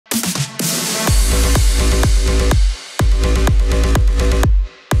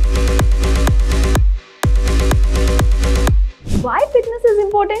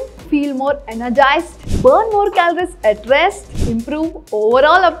more energized, burn more calories at rest, improve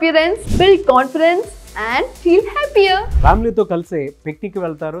overall appearance, build confidence and feel happier. ఫ్యామిలీతో కలిసి picnic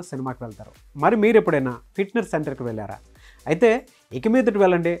వెళ్తారు, సినిమాకి వెళ్తారు. మరి మీరు ఎప్పుడైనా ఫిట్నెస్ సెంటర్కి వెళ్ళారా? అయితే ఇక మీదట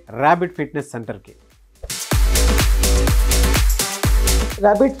వెళ్ళండి ర్యాబిట్ ఫిట్నెస్ సెంటర్కి.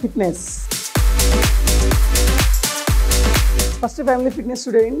 Rabbit Fitness. First family fitness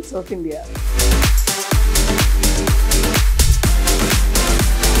studio in South India.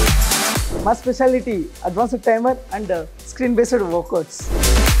 My specialty advanced timer and screen based workouts.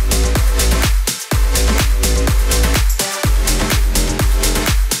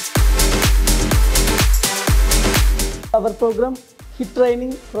 Our program HIIT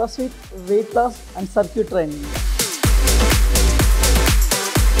training, CrossFit, weight loss and circuit training.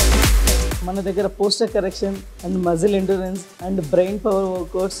 మన దగ్గర poster correction and muscle endurance and brain power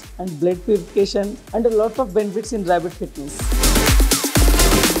workouts and blood purification and lot of benefits in rabbit fitness.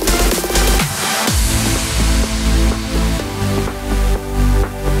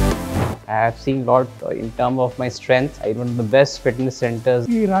 I have seen a lot in terms of my strength. I one of the best fitness centers.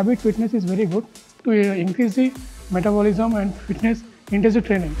 The Rabbit Fitness is very good to increase the metabolism and fitness intensive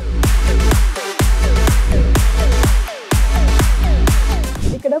training.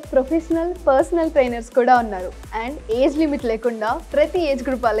 ఇక్కడ professional personal trainers కూడా ఉన్నారు and age limit లేకుండా ప్రతి age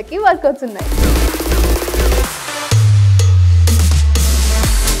group వాళ్ళకి workouts ఉన్నాయి.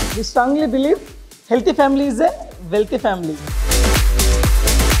 We strongly believe healthy family is a wealthy family.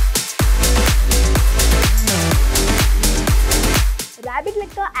 Rabbit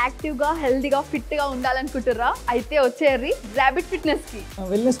లెక్క యాక్టివ్గా హెల్తీగా ఫిట్గా ఉండాలనుకుంటుర్రా? అయితే వచ్చేయాలి ర్యాబిట్ ఫిట్నెస్కి.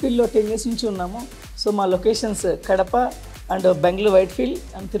 వెల్నెస్ ఫీల్డ్లో 10 years నుంచి ఉన్నాము. సో మా locations Kadapa and Bengaluru white field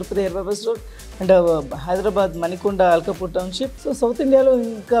and Tirupati Airbus road and Hyderabad Manikonda Alkapur township. So south ఇండియాలో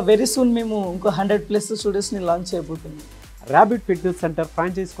ఇంకా వెరీ సూన్ మేము ఇంకో 100+ స్టూడియోస్ని లాంచ్ చేయబోతున్నాం. ర్యాబిట్ ఫిట్నెస్ సెంటర్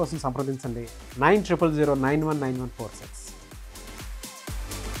ఫ్రాంచైజ్ కోసం సంప్రదించండి 9000919146.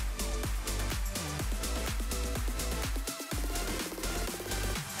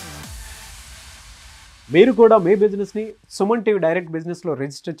 మీరు కూడా మీ బిజినెస్ని సుమన్ టీవీ డైరెక్ట్ బిజినెస్లో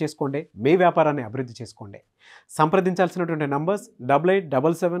రిజిస్టర్ చేసుకోండి. మీ వ్యాపారాన్ని అభివృద్ధి చేసుకోండి. సంప్రదించాల్సినటువంటి నంబర్స్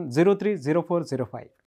 8877030405.